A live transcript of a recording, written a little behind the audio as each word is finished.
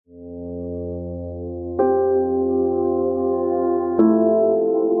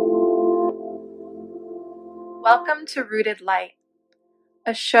Welcome to Rooted Light,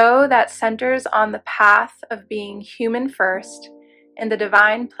 a show that centers on the path of being human first in the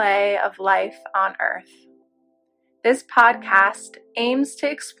divine play of life on Earth. This podcast aims to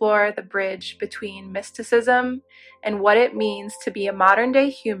explore the bridge between mysticism and what it means to be a modern-day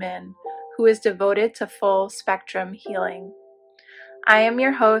human who is devoted to full spectrum healing. I am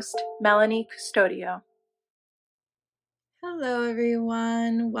your host, Melanie Custodio. Hello,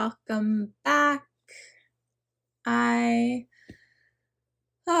 everyone. Welcome back.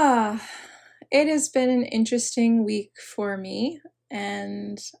 It has been an interesting week for me,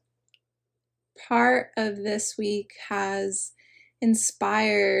 and part of this week has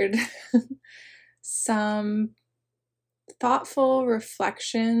inspired some thoughtful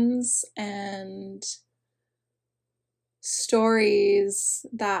reflections and stories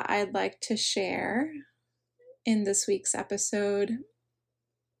that I'd like to share in this week's episode.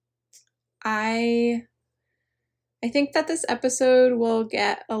 I think that this episode will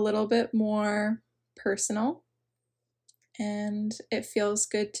get a little bit more personal, and it feels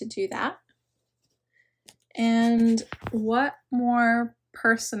good to do that. And what more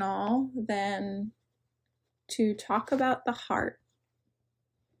personal than to talk about the heart?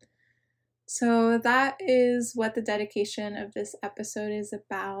 So that is what the dedication of this episode is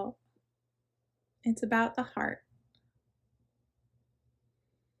about. It's about the heart.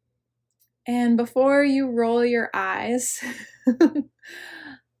 And before you roll your eyes,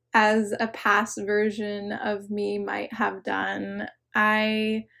 as a past version of me might have done,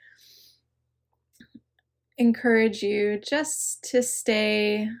 I encourage you just to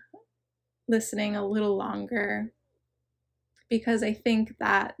stay listening a little longer, because I think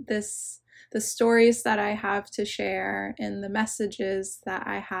that the stories that I have to share and the messages that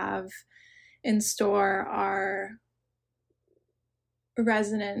I have in store are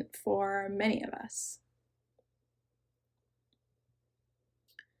resonant for many of us.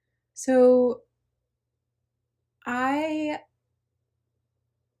 So I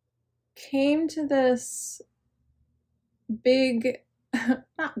came to this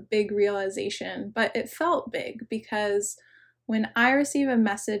not big realization, but it felt big, because when I receive a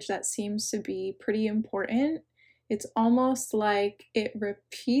message that seems to be pretty important, it's almost like it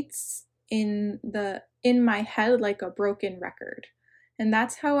repeats in my head like a broken record. And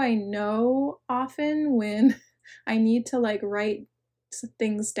that's how I know often when I need to write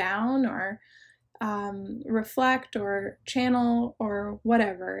things down or reflect or channel or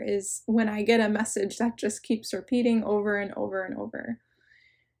whatever, is when I get a message that just keeps repeating over and over and over.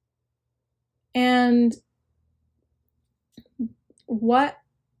 And what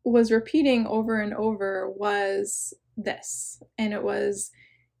was repeating over and over was this, and it was,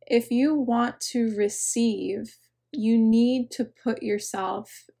 if you want to receive, you need to put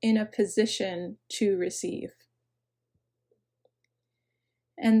yourself in a position to receive.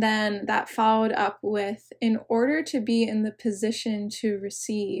 And then that followed up with, in order to be in the position to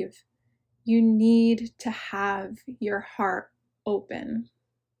receive, you need to have your heart open.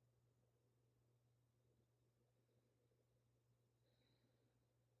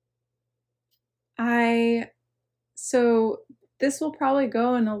 So this will probably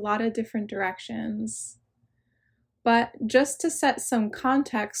go in a lot of different directions, but just to set some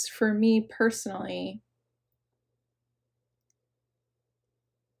context for me personally,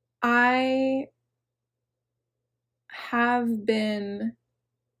 I have been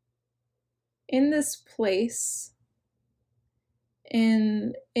in this place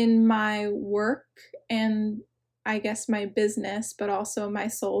in my work and I guess my business, but also my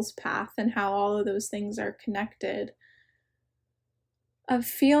soul's path and how all of those things are connected, of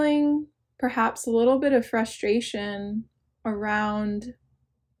feeling perhaps a little bit of frustration around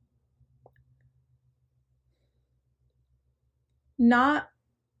not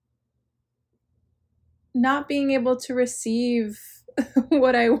being able to receive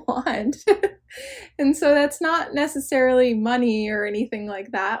what I want. And so that's not necessarily money or anything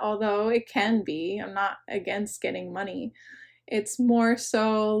like that, although it can be. I'm not against getting money. It's more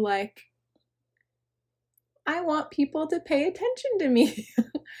so like, I want people to pay attention to me.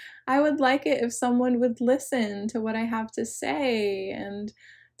 I would like it if someone would listen to what I have to say, and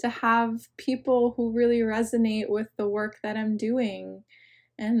to have people who really resonate with the work that I'm doing.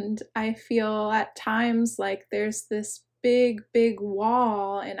 And I feel at times like there's this big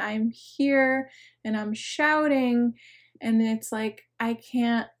wall, and I'm here and I'm shouting, and it's like I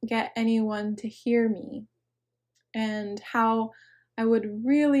can't get anyone to hear me. And how I would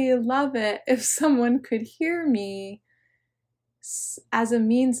really love it if someone could hear me as a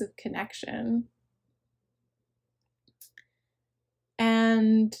means of connection.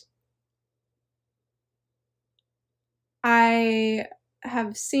 And I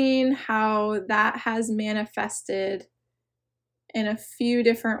have seen how that has manifested in a few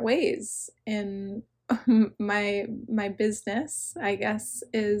different ways in my business, I guess,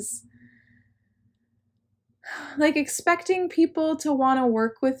 is like expecting people to want to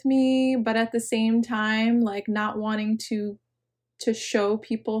work with me, but at the same time, like not wanting to show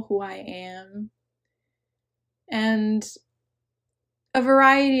people who I am, and a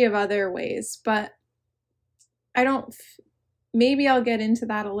variety of other ways. But I don't, maybe I'll get into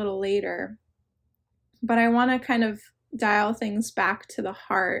that a little later, but I want to kind of dial things back to the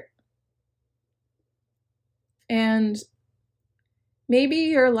heart. And maybe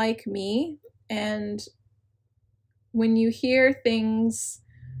you're like me, and when you hear things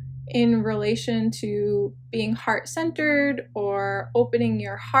in relation to being heart-centered or opening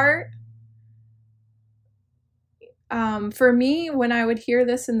your heart, for me, when I would hear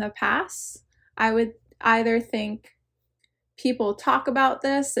this in the past, I would either think people talk about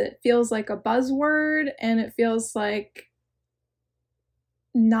this, it feels like a buzzword and it feels like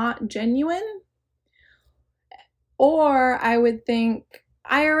not genuine, or I would think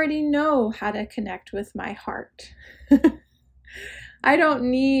I already know how to connect with my heart. I don't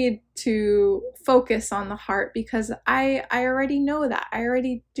need to focus on the heart because I already know that. I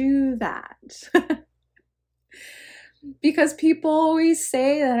already do that. Because people always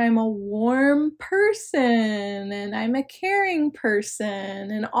say that I'm a warm person and I'm a caring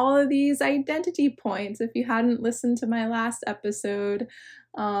person and all of these identity points. If you hadn't listened to my last episode,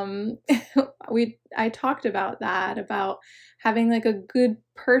 I talked about that, about having like a good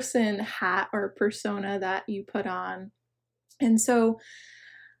person hat or persona that you put on. And so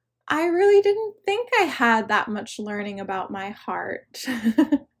I really didn't think I had that much learning about my heart.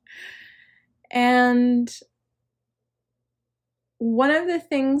 And one of the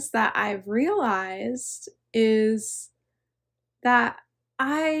things that I've realized is that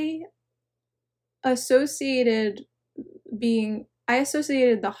I associated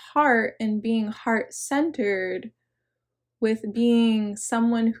the heart and being heart-centered with being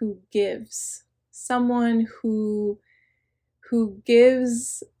someone who gives, someone who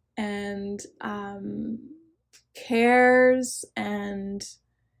gives and cares, and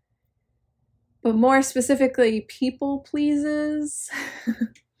but more specifically, people pleases,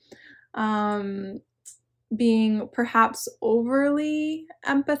 being perhaps overly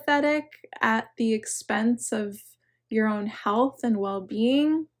empathetic at the expense of your own health and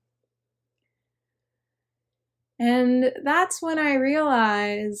well-being. And that's when I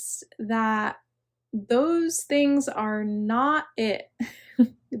realized that those things are not it.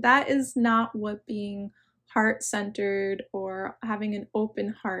 That is not what being heart-centered or having an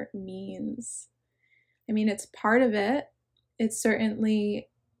open heart means. I mean, it's part of it. It's certainly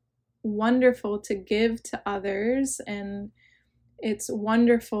wonderful to give to others, and it's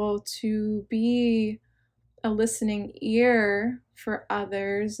wonderful to be a listening ear for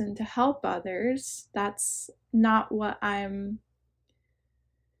others and to help others. That's not what I'm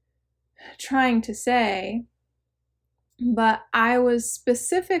trying to say, but I was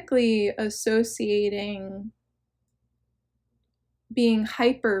specifically associating being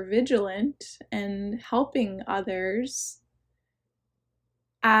hyper vigilant and helping others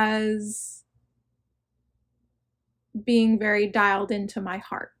as being very dialed into my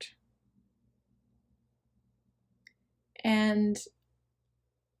heart. And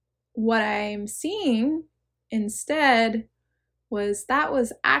what I'm seeing instead was that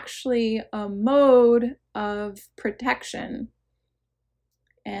was actually a mode of protection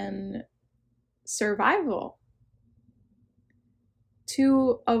and survival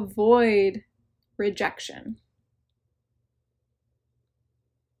to avoid rejection.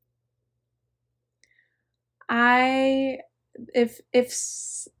 If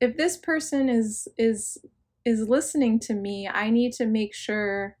this person is listening to me, I need to make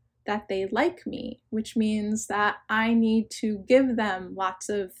sure that they like me, which means that I need to give them lots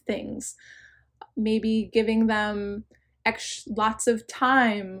of things. Maybe giving them lots of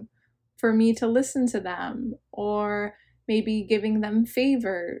time for me to listen to them, or maybe giving them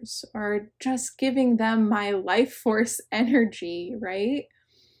favors, or just giving them my life force energy, right?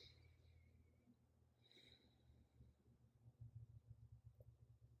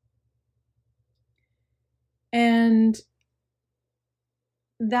 And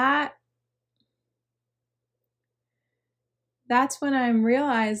that's when I'm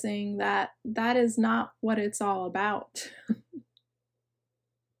realizing that that is not what it's all about.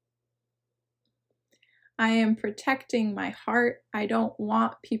 I am protecting my heart. I don't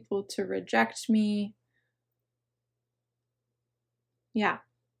want people to reject me. Yeah.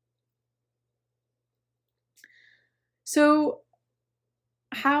 So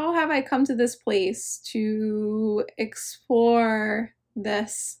how have I come to this place to explore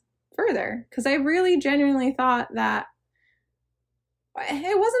this further? Because I really genuinely thought that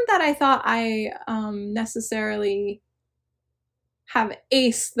it wasn't that I thought I necessarily have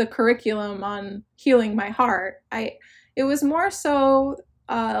aced the curriculum on healing my heart. It was more so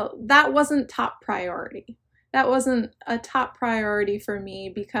that wasn't top priority. That wasn't a top priority for me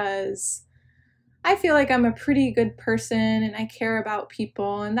because I feel like I'm a pretty good person and I care about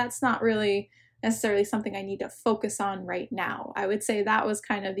people, and that's not really necessarily something I need to focus on right now. I would say that was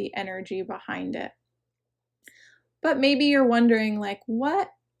kind of the energy behind it. But maybe you're wondering, like, what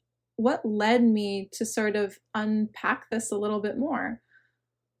led me to sort of unpack this a little bit more?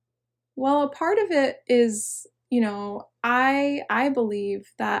 Well, a part of it is, I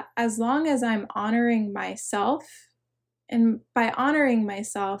believe that as long as I'm honoring myself, and by honoring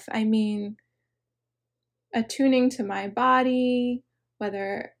myself, I mean attuning to my body,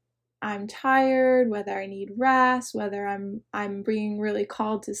 whether I'm tired, whether I need rest, whether I'm being really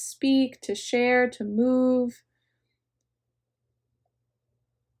called to speak, to share, to move.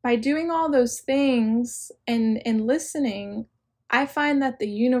 By doing all those things and listening, I find that the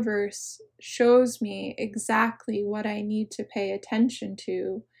universe shows me exactly what I need to pay attention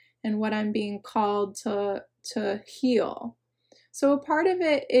to and what I'm being called to heal. So a part of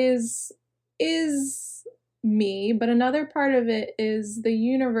it is me, but another part of it is the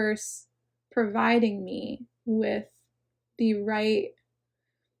universe providing me with the right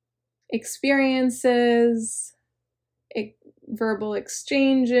experiences, verbal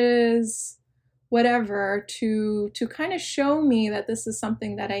exchanges, whatever, to kind of show me that this is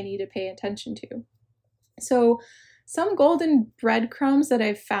something that I need to pay attention to. So some golden breadcrumbs that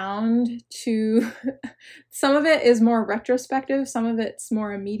I've found some of it is more retrospective, some of it's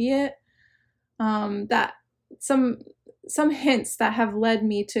more immediate, that some hints that have led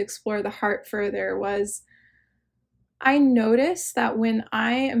me to explore the heart further was I notice that when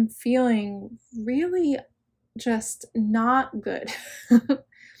I am feeling really just not good,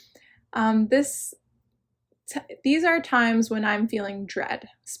 these are times when I'm feeling dread,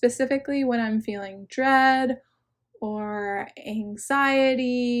 specifically when I'm feeling dread or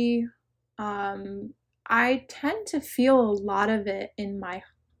anxiety. I tend to feel a lot of it in my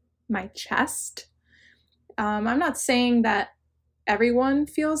chest. I'm not saying that everyone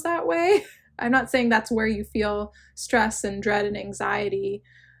feels that way. I'm not saying that's where you feel stress and dread and anxiety.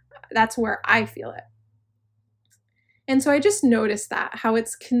 That's where I feel it. And so I just noticed that, how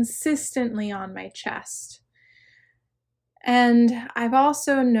it's consistently on my chest. And I've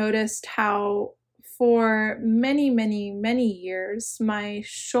also noticed how for many, many, many years, my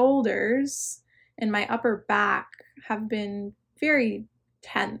shoulders and my upper back have been very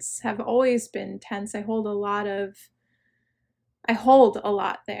tense, have always been tense. I hold a lot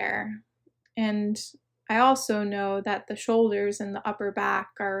there. And I also know that the shoulders and the upper back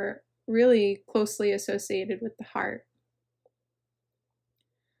are really closely associated with the heart.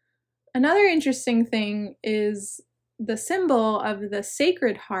 Another interesting thing is the symbol of the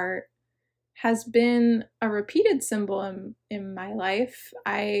Sacred Heart has been a repeated symbol in my life.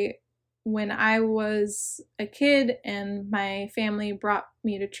 When I was a kid and my family brought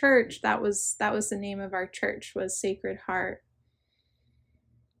me to church, that was the name of our church, was Sacred Heart.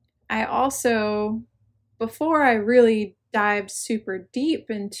 I also, before I really dived super deep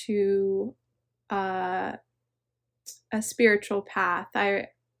into a spiritual path, I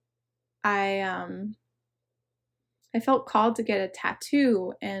felt called to get a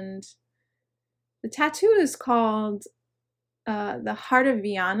tattoo, and the tattoo is called the Heart of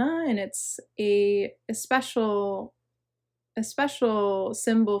Viana, and it's a special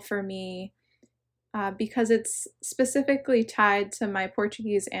symbol for me because it's specifically tied to my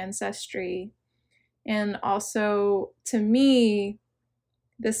Portuguese ancestry, and also to me,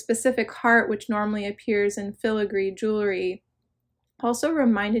 the specific heart, which normally appears in filigree jewelry, also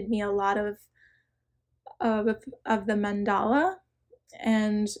reminded me a lot of the mandala.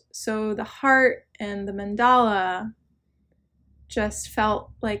 And so the heart and the mandala just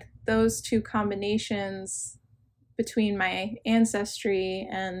felt like those two combinations between my ancestry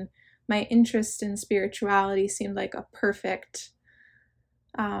and my interest in spirituality seemed like the perfect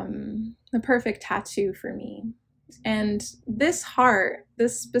tattoo for me. And this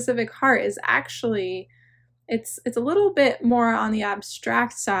specific heart is actually, it's a little bit more on the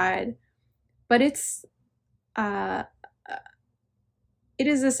abstract side, but it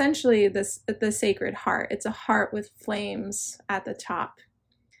is essentially the Sacred Heart. It's a heart with flames at the top.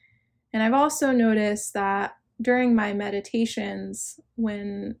 And I've also noticed that during my meditations,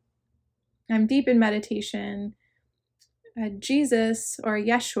 when I'm deep in meditation, Jesus, or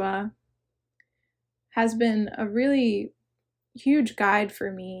Yeshua, has been a really huge guide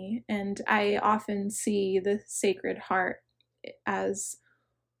for me, and I often see the Sacred Heart as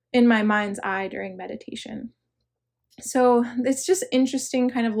in my mind's eye during meditation. So it's just interesting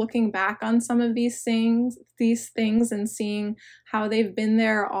kind of looking back on some of these things and seeing how they've been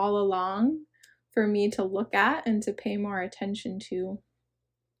there all along for me to look at and to pay more attention to.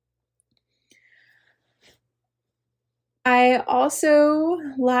 I also,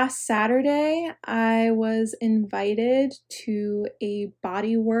 last Saturday, I was invited to a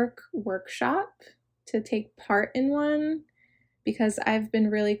bodywork workshop to take part in one because I've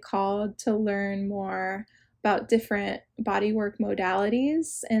been really called to learn more about different bodywork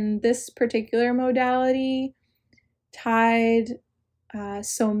modalities. And this particular modality tied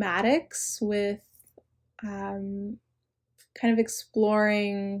somatics with kind of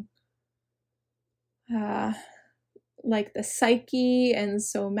exploring like the psyche and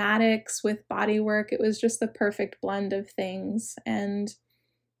somatics with bodywork. It was just the perfect blend of things. And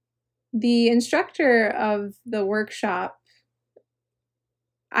the instructor of the workshop,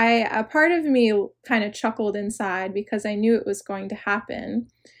 a part of me kind of chuckled inside because I knew it was going to happen,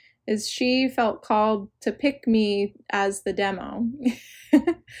 is she felt called to pick me as the demo,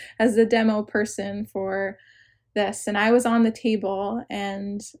 as the demo person for this. And I was on the table,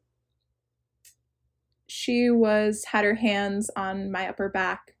 and she had her hands on my upper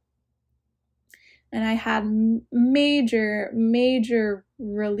back, and I had major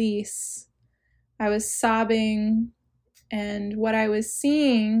release. I was sobbing, and what I was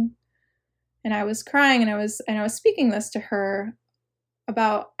seeing, and I was crying, and I was speaking this to her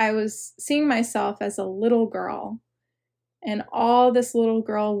about, I was seeing myself as a little girl, and all this little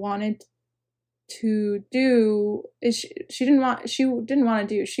girl wanted to do is she didn't want to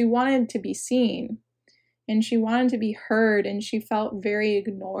do. She wanted to be seen, and she wanted to be heard, and she felt very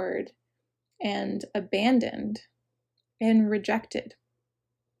ignored and abandoned and rejected.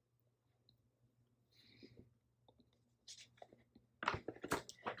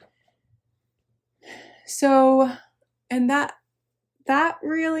 So, and that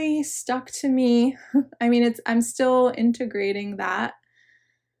really stuck to me. I mean, I'm still integrating that,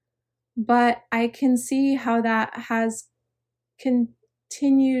 but I can see how that has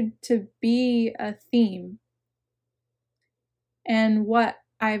continued to be a theme. And what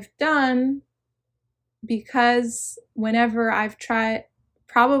I've done, because whenever I've tried,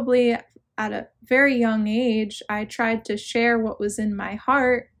 probably at a very young age, I tried to share what was in my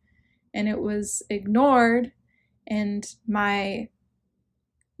heart, and it was ignored, and my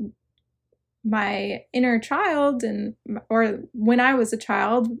inner child, or when I was a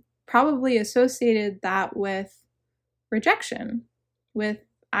child, probably associated that with rejection, with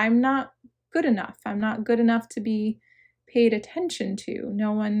I'm not good enough. I'm not good enough to be paid attention to.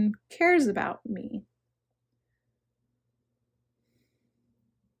 No one cares about me.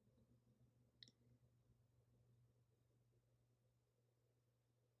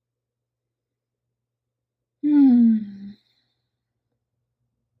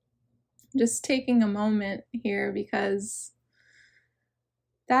 Just taking a moment here, because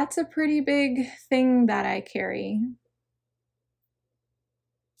that's a pretty big thing that I carry.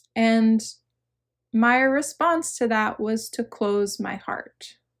 And my response to that was to close my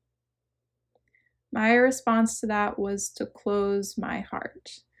heart. My response to that was to close my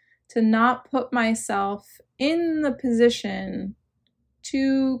heart, to not put myself in the position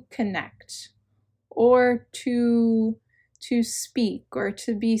to connect or to speak or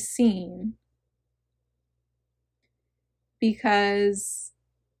to be seen. Because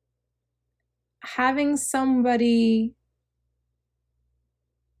having somebody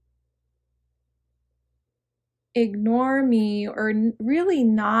ignore me or really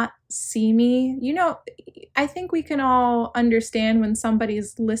not see me, I think we can all understand when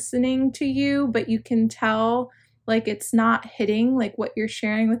somebody's listening to you, but you can tell like it's not hitting, like what you're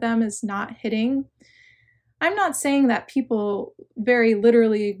sharing with them is not hitting. I'm not saying that people very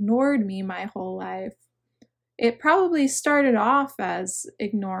literally ignored me my whole life. It probably started off as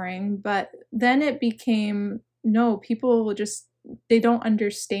ignoring, but then it became, no, people they don't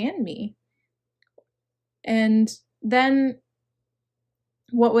understand me. And then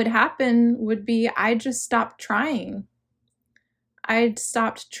what would happen would be I just stopped trying. I'd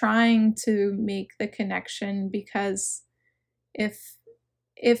stopped trying to make the connection, because if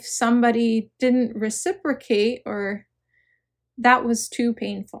somebody didn't reciprocate, or that was too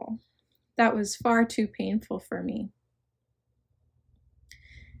painful. That was far too painful for me.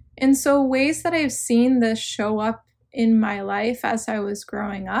 And so ways that I've seen this show up in my life as I was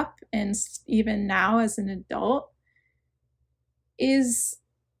growing up, and even now as an adult, is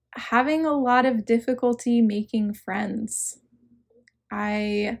having a lot of difficulty making friends.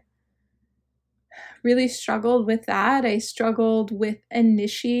 I really struggled with that. I struggled with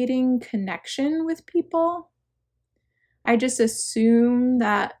initiating connection with people. I just assumed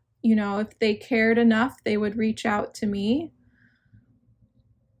that, if they cared enough, they would reach out to me.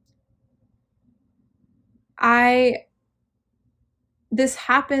 This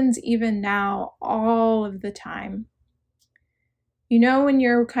happens even now all of the time. When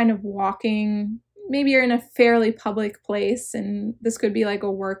you're kind of walking, maybe you're in a fairly public place, and this could be like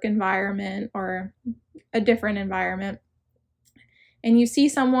a work environment or a different environment, and you see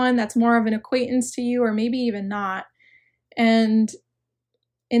someone that's more of an acquaintance to you, or maybe even not, and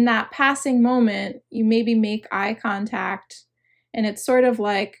in that passing moment, you maybe make eye contact, and it's sort of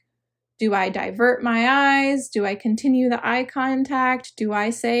like, do I divert my eyes? Do I continue the eye contact? Do I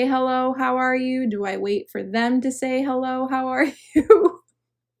say, hello, how are you? Do I wait for them to say, hello, how are you?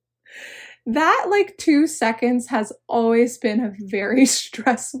 That 2 seconds has always been a very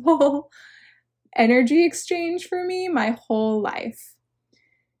stressful energy exchange for me my whole life.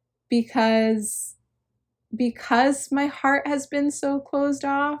 Because my heart has been so closed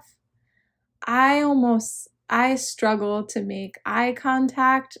off, I struggle to make eye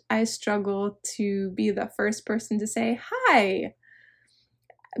contact. I struggle to be the first person to say hi,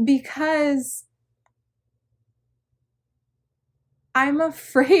 because I'm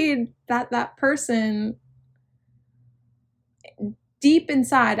afraid that person, deep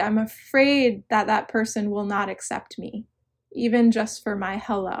inside, I'm afraid that person will not accept me, even just for my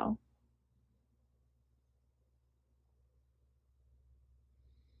hello.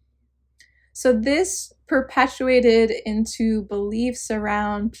 So this perpetuated into beliefs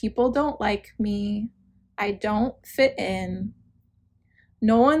around people don't like me, I don't fit in,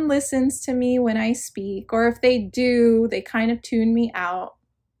 no one listens to me when I speak, or if they do, they kind of tune me out.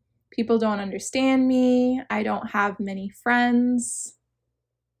 People don't understand me, I don't have many friends.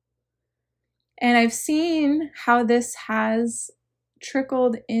 And I've seen how this has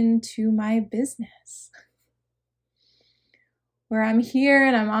trickled into my business, where I'm here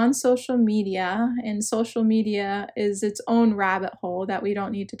and I'm on social media, and social media is its own rabbit hole that we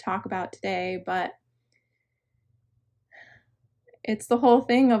don't need to talk about today, but it's the whole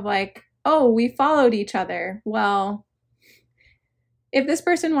thing of like, oh, we followed each other. Well, if this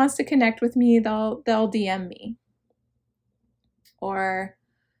person wants to connect with me, they'll DM me. Or,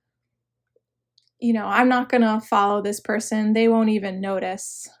 I'm not gonna follow this person. They won't even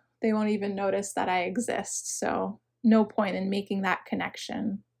notice. They won't even notice that I exist. So no point in making that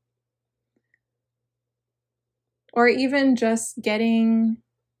connection. Or even just getting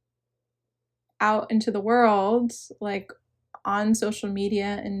out into the world, like on social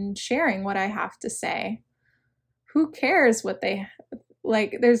media, and sharing what I have to say. Who cares what they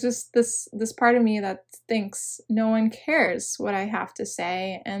like? There's just this part of me that thinks no one cares what I have to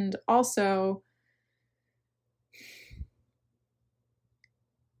say. And also,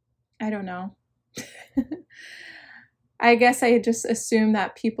 I don't know. I guess I just assume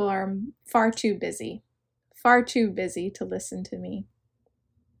that people are far too busy to listen to me.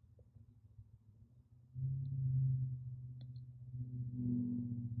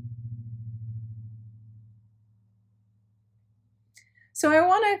 So I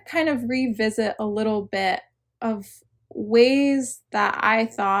want to kind of revisit a little bit of ways that I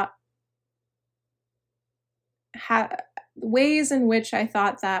thought, ways in which I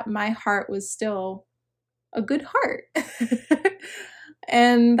thought that my heart was still a good heart.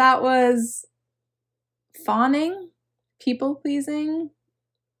 And that was fawning, people pleasing.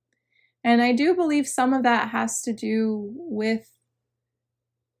 And I do believe some of that has to do with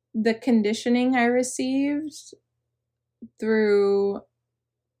the conditioning I received through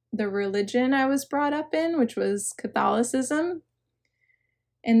the religion I was brought up in, which was Catholicism.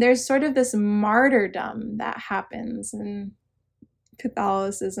 And there's sort of this martyrdom that happens in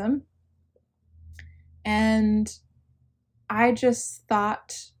Catholicism. And I just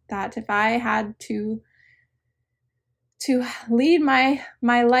thought that if I had to lead my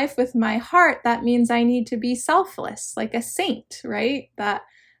life with my heart, that means I need to be selfless, like a saint, right? That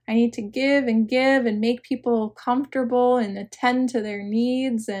I need to give and make people comfortable and attend to their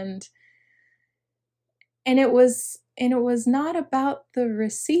needs, and it was not about the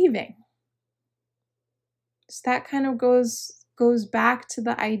receiving. So that kind of goes back to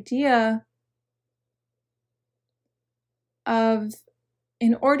the idea of,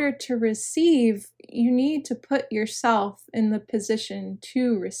 in order to receive, you need to put yourself in the position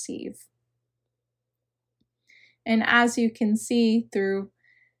to receive. And as you can see through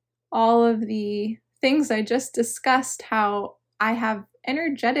all of the things I just discussed, how I have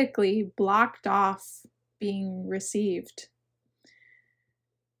energetically blocked off being received.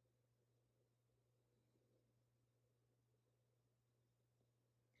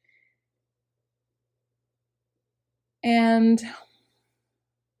 And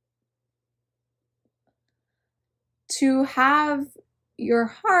to have your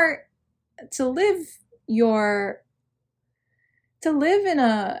heart, to live in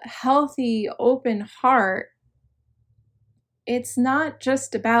a healthy, open heart, it's not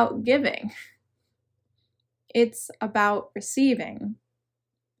just about giving. It's about receiving.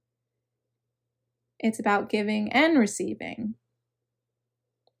 It's about giving and receiving.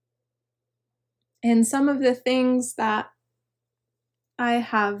 And some of the things that I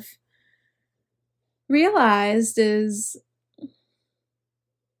have realized is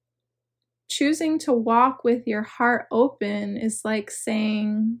choosing to walk with your heart open is like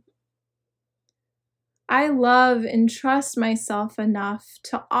saying, I love and trust myself enough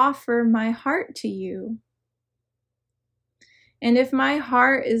to offer my heart to you. And if my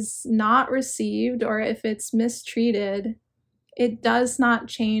heart is not received or if it's mistreated, it does not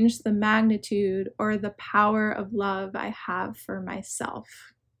change the magnitude or the power of love I have for myself.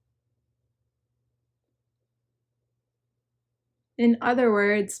 In other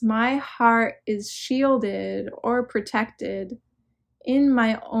words, my heart is shielded or protected in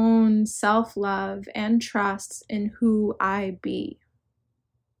my own self-love and trust in who I be.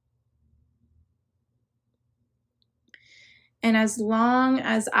 And as long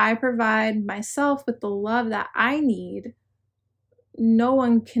as I provide myself with the love that I need, no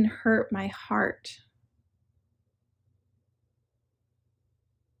one can hurt my heart.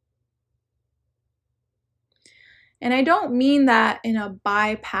 And I don't mean that in a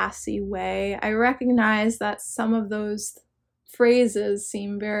bypassy way. I recognize that some of those phrases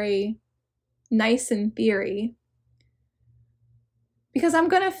seem very nice in theory, because I'm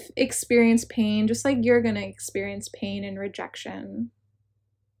going to experience pain just like you're going to experience pain and rejection.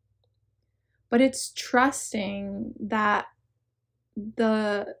 But it's trusting that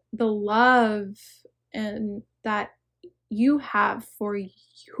the love and that you have for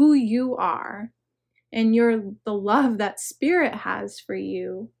who you are and the love that Spirit has for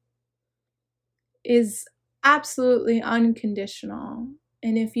you is absolutely unconditional.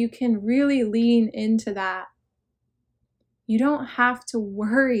 And if you can really lean into that, you don't have to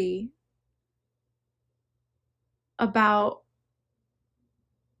worry about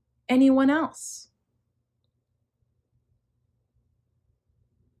anyone else.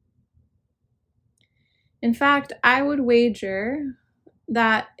 In fact, I would wager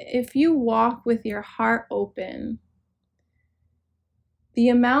that if you walk with your heart open, the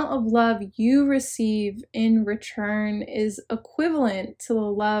amount of love you receive in return is equivalent to the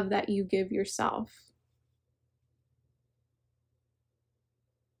love that you give yourself.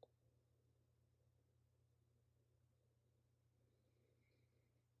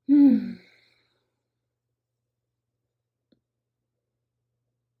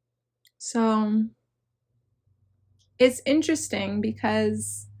 So it's interesting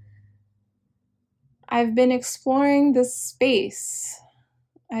because I've been exploring this space.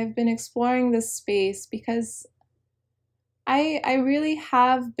 Because I really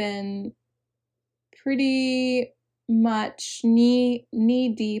have been pretty much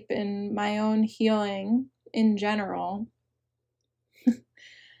knee deep in my own healing in general.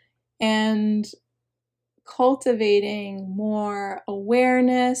 And cultivating more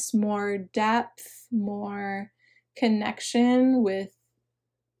awareness, more depth, more connection with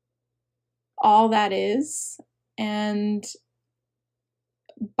all that is. And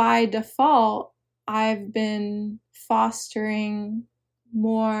by default, I've been fostering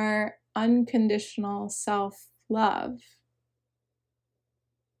more unconditional self-love.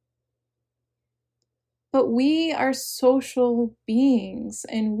 But we are social beings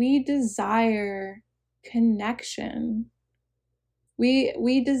and we desire connection.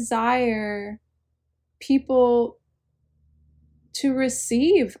 We desire people to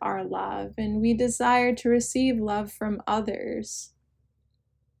receive our love, and we desire to receive love from others.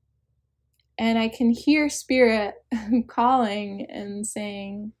 And I can hear Spirit calling and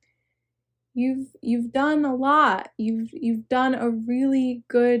saying, you've done a lot. You've done a really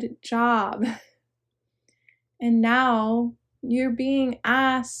good job. And now you're being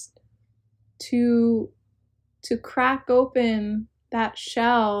asked to crack open that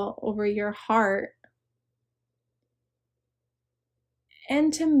shell over your heart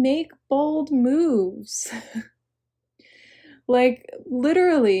and to make bold moves. Like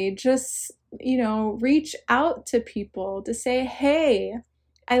literally just, reach out to people to say, hey,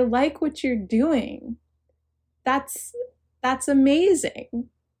 I like what you're doing. That's that's amazing.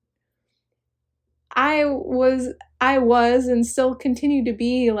 I was and still continue to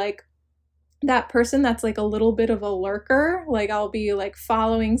be like that person that's like a little bit of a lurker. Like I'll be like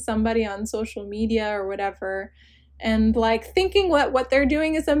following somebody on social media or whatever and like thinking what they're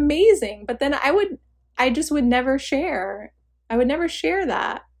doing is amazing, but then I just would never share. I would never share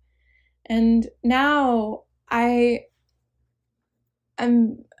that. And now I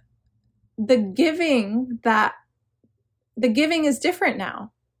am the giving is different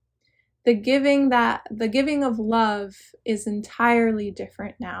now. The giving of love is entirely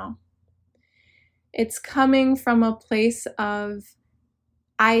different now. It's coming from a place of,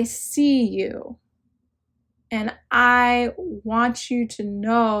 I see you, and I want you to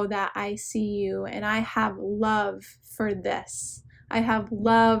know that I see you, and I have love for this. I have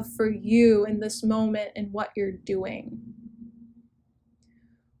love for you in this moment and what you're doing.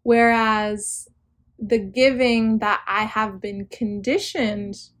 Whereas the giving that I have been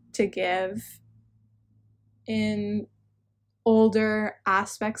conditioned to give in older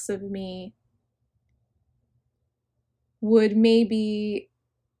aspects of me would maybe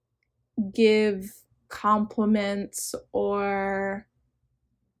give compliments or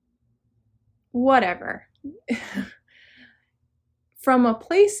whatever from a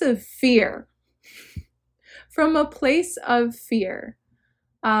place of fear,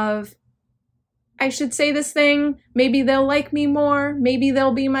 of I should say this thing, maybe they'll like me more, maybe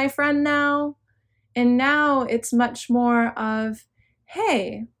they'll be my friend now. And now it's much more of,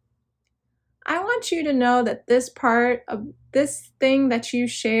 hey, I want you to know that this part of this thing that you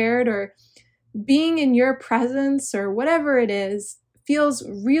shared or being in your presence or whatever it is feels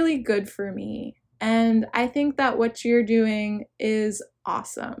really good for me. And I think that what you're doing is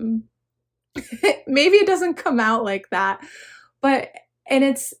awesome. Maybe it doesn't come out like that, but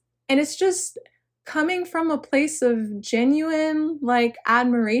it's just coming from a place of genuine like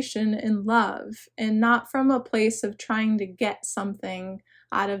admiration and love, and not from a place of trying to get something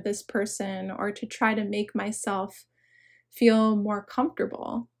out of this person or to try to make myself feel more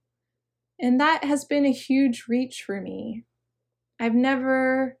comfortable. And that has been a huge reach for me. I've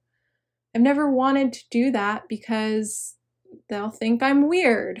never wanted to do that because they'll think I'm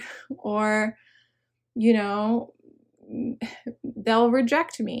weird, or, you know, they'll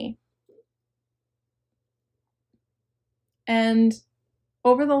reject me. And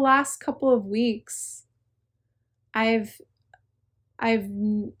over the last couple of weeks, I've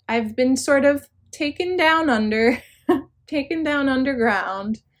been sort of taken down underground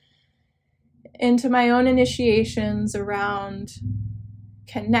into my own initiations around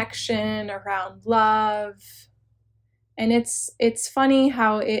connection, around love. And it's funny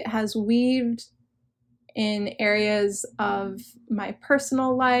how it has weaved in areas of my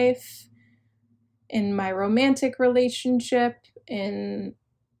personal life, in my romantic relationship, and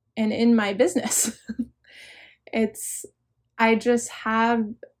in my business. I just have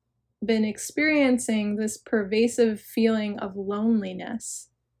been experiencing this pervasive feeling of loneliness.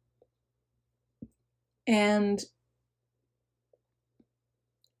 And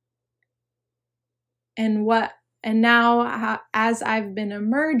now as I've been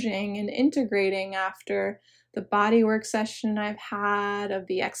emerging and integrating after the bodywork session I've had, of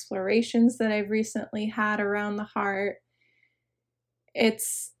the explorations that I've recently had around the heart,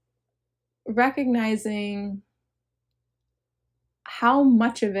 it's recognizing how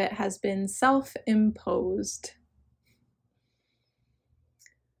much of it has been self-imposed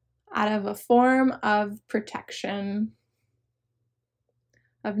out of a form of protection,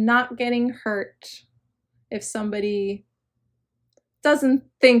 of not getting hurt if somebody doesn't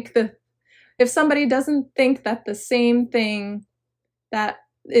think that the same thing that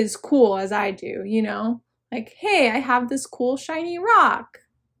is cool as I do, you know? Like, hey, I have this cool shiny rock.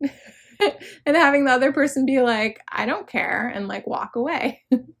 And having the other person be like, I don't care, and like walk away.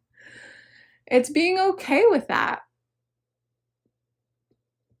 It's being okay with that.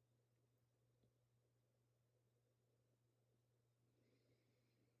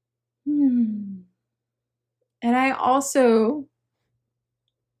 And I also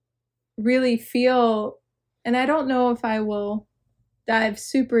really feel, and I don't know if I will dive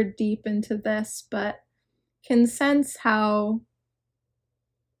super deep into this, but can sense how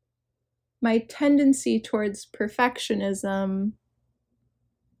my tendency towards perfectionism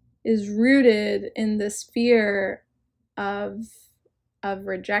is rooted in this fear of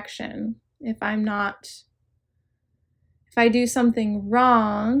rejection. If I do something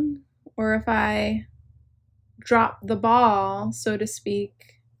wrong, or if I drop the ball, so to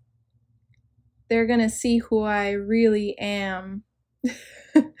speak, they're gonna see who I really am.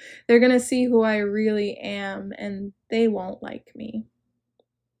 They're going to see who I really am, and they won't like me.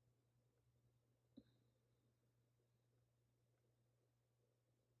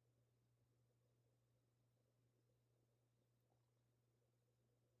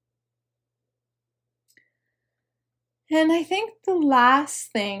 And I think the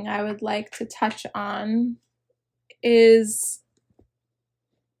last thing I would like to touch on is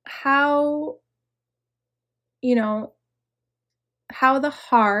how, how the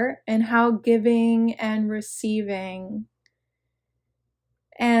heart and how giving and receiving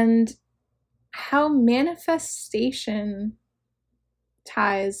and how manifestation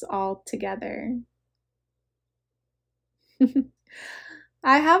ties all together.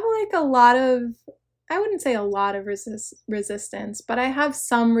 I have like a lot of, I wouldn't say a lot of resistance, but I have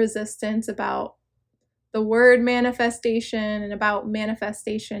some resistance about the word manifestation and about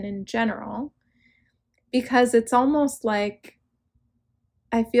manifestation in general, because it's almost like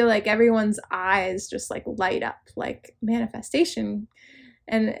I feel like everyone's eyes just like light up, like manifestation.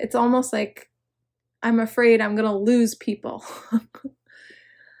 And it's almost like I'm afraid I'm going to lose people.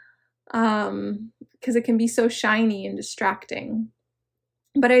 Because it can be so shiny and distracting.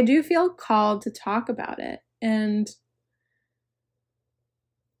 But I do feel called to talk about it. And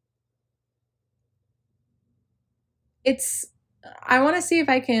I want to see if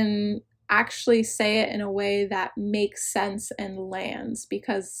I can actually say it in a way that makes sense and lands,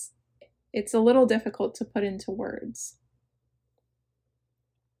 because it's a little difficult to put into words.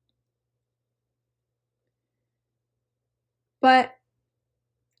 But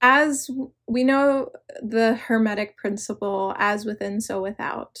as we know, the Hermetic principle, as within, so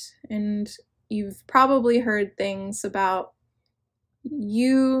without, and you've probably heard things about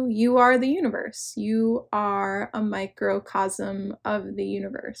you are the universe. You are a microcosm of the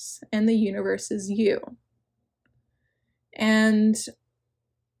universe, and the universe is you. And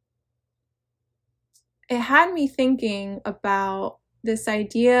it had me thinking about this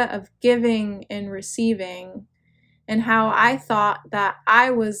idea of giving and receiving, and how I thought that I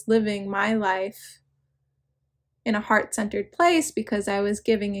was living my life in a heart-centered place because I was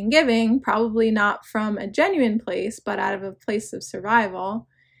giving and giving, probably not from a genuine place, but out of a place of survival,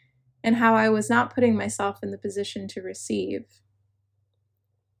 and how I was not putting myself in the position to receive.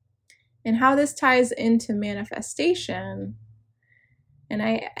 And how this ties into manifestation. And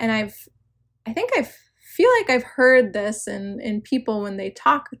I feel like I've heard this in people when they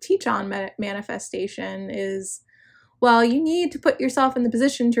teach on manifestation is, well, you need to put yourself in the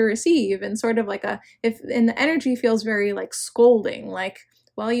position to receive, and sort of like and the energy feels very like scolding, like,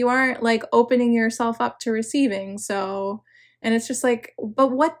 well, you aren't like opening yourself up to receiving. So, and it's just like,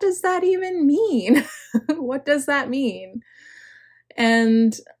 but what does that even mean? What does that mean?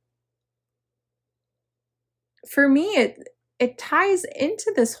 And for me, it ties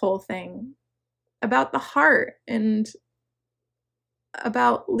into this whole thing about the heart and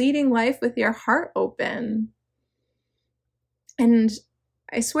about leading life with your heart open. And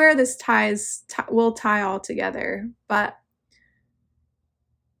I swear this will tie all together, but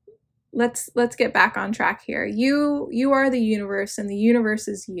let's get back on track here. You are the universe, and the universe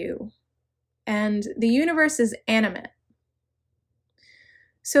is you. And the universe is animate.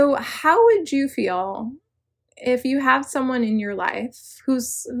 So how would you feel if you have someone in your life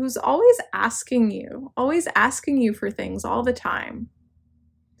who's always asking you for things all the time,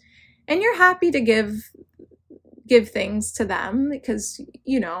 and you're happy to give things to them because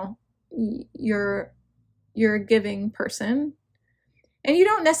you're a giving person, and you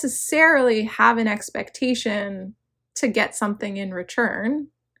don't necessarily have an expectation to get something in return,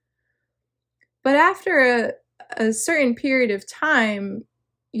 but after a certain period of time,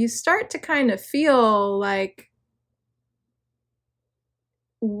 you start to kind of feel like,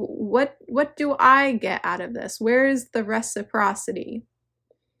 what do I get out of this? Where is the reciprocity?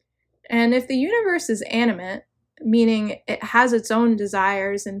 And if the universe is animate, meaning it has its own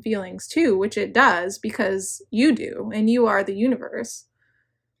desires and feelings too, which it does because you do, and you are the universe,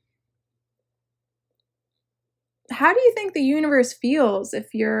 how do you think the universe feels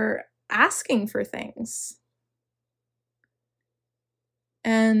if you're asking for things?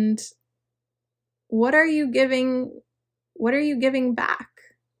 And what are you giving back?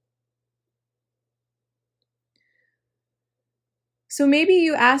 So maybe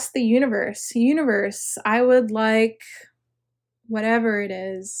you ask the universe, I would like whatever it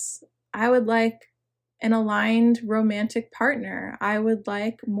is. I would like an aligned romantic partner. I would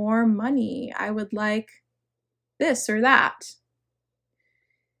like more money. I would like this or that.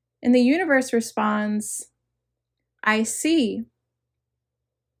 And the universe responds, I see.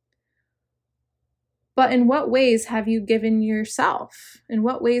 But in what ways have you given yourself? In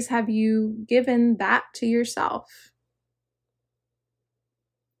what ways have you given that to yourself?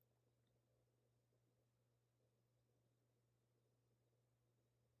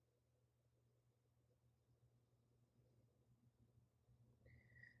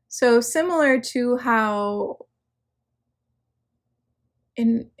 So similar to how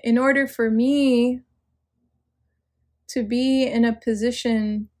in order for me to be in a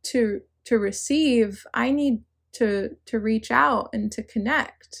position to receive, I need to reach out and to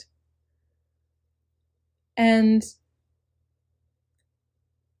connect. And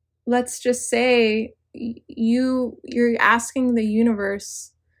let's just say you're asking the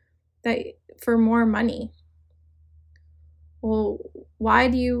universe that for more money. Well, why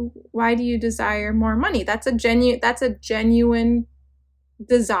do you desire more money? That's a genuine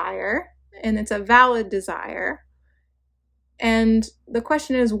desire, and it's a valid desire. And the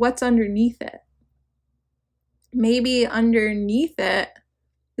question is, what's underneath it? Maybe underneath it,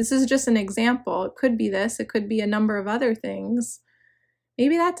 this is just an example. It could be this, it could be a number of other things.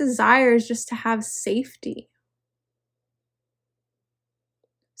 Maybe that desire is just to have safety.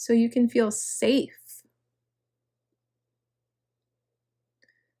 So you can feel safe.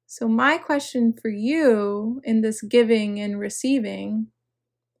 So my question for you in this giving and receiving,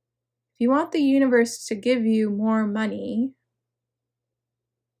 if you want the universe to give you more money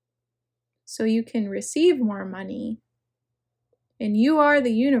so you can receive more money, and you are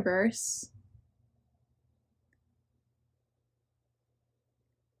the universe,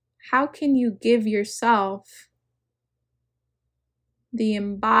 how can you give yourself the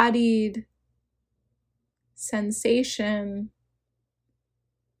embodied sensation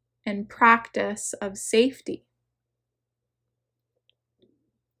and practice of safety?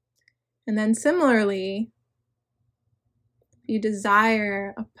 And then similarly, if you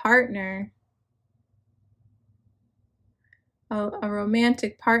desire a partner, a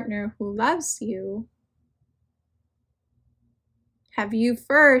romantic partner who loves you, have you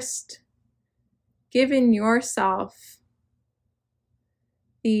first given yourself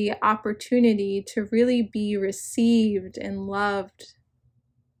the opportunity to really be received and loved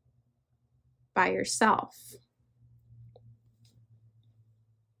by yourself?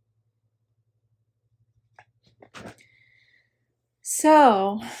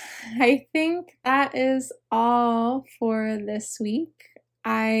 So, I think that is all for this week.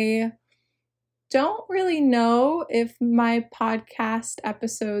 I don't really know if my podcast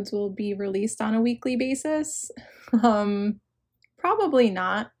episodes will be released on a weekly basis. Probably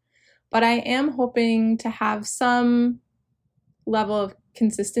not, but I am hoping to have some level of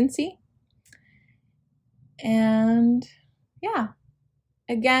consistency. And yeah,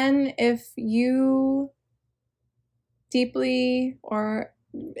 again, if you deeply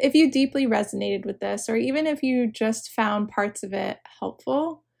resonated with this, or even if you just found parts of it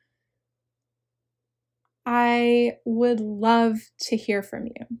helpful, I would love to hear from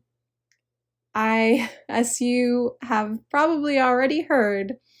you. As you have probably already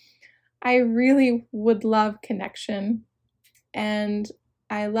heard, I really would love connection, and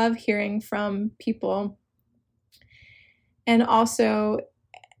I love hearing from people. And also,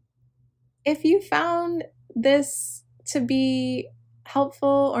 if you found this to be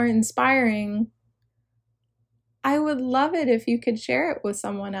helpful or inspiring, I would love it if you could share it with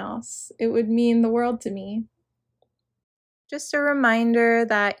someone else. It would mean the world to me. Just a reminder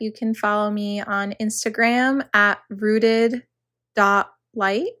that you can follow me on Instagram at rooted.light,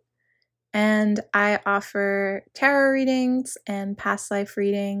 and I offer tarot readings and past life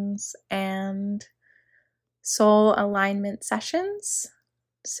readings and soul alignment sessions.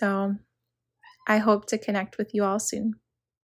 So I hope to connect with you all soon.